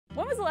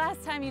the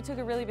last time you took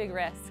a really big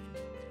risk?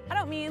 I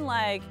don't mean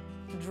like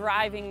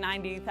driving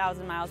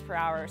 90,000 miles per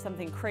hour or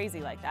something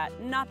crazy like that.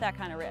 Not that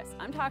kind of risk.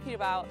 I'm talking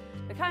about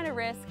the kind of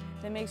risk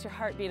that makes your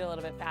heart beat a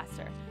little bit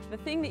faster. The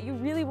thing that you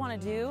really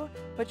want to do,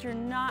 but you're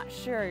not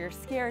sure, you're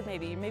scared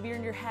maybe you're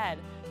in your head.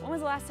 When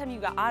was the last time you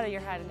got out of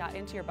your head and got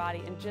into your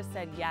body and just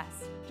said yes,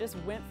 just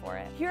went for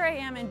it? Here I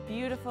am in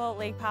beautiful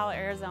Lake Powell,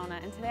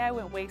 Arizona, and today I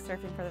went wake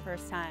surfing for the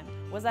first time.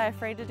 Was I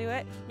afraid to do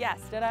it? Yes.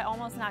 Did I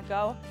almost not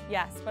go?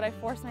 Yes, but I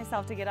forced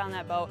myself to get on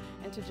that boat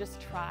and to just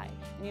try.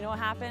 And you know what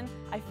happened?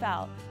 I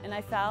fell, and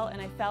I fell,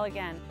 and I fell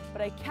again,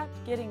 but I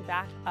kept getting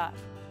back up.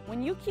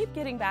 When you keep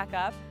getting back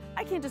up,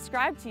 I can't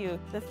describe to you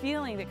the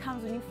feeling that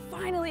comes when you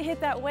finally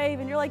hit that wave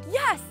and you're like,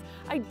 yes,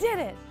 I did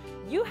it.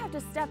 You have to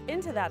step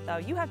into that though.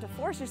 You have to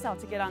force yourself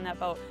to get on that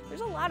boat.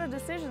 There's a lot of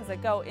decisions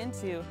that go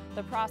into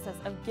the process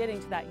of getting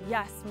to that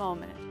yes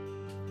moment.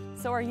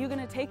 So are you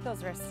gonna take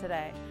those risks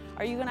today?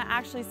 Are you gonna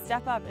actually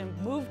step up and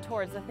move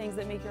towards the things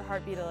that make your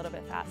heart beat a little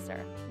bit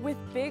faster? With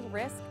big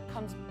risk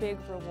comes big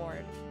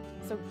reward.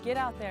 So get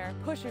out there,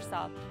 push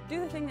yourself,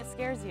 do the thing that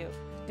scares you.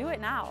 Do it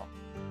now.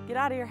 Get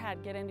out of your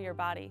head, get into your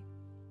body.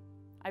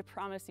 I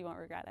promise you won't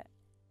regret it.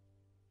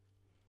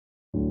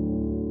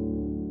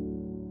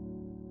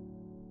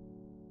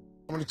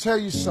 I'm going to tell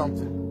you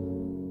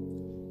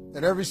something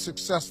that every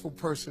successful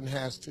person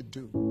has to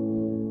do,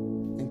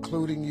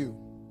 including you.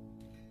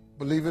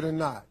 Believe it or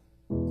not,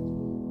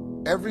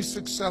 every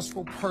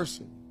successful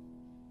person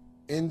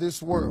in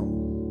this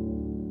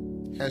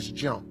world has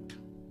jumped.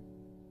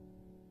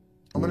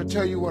 I'm going to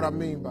tell you what I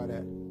mean by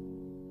that.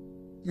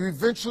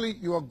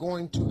 You are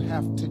going to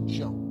have to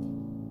jump.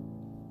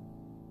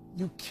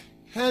 You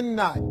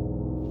cannot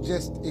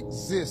just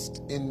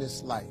exist in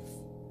this life.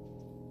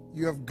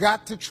 You have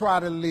got to try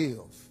to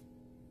live.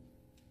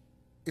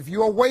 If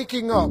you are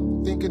waking up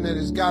thinking that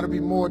there's got to be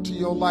more to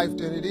your life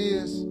than it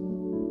is,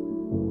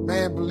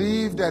 man,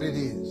 believe that it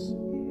is.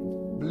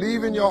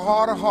 Believe in your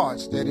heart of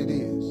hearts that it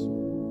is.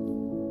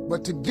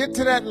 But to get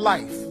to that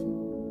life,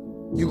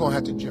 you're going to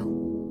have to jump.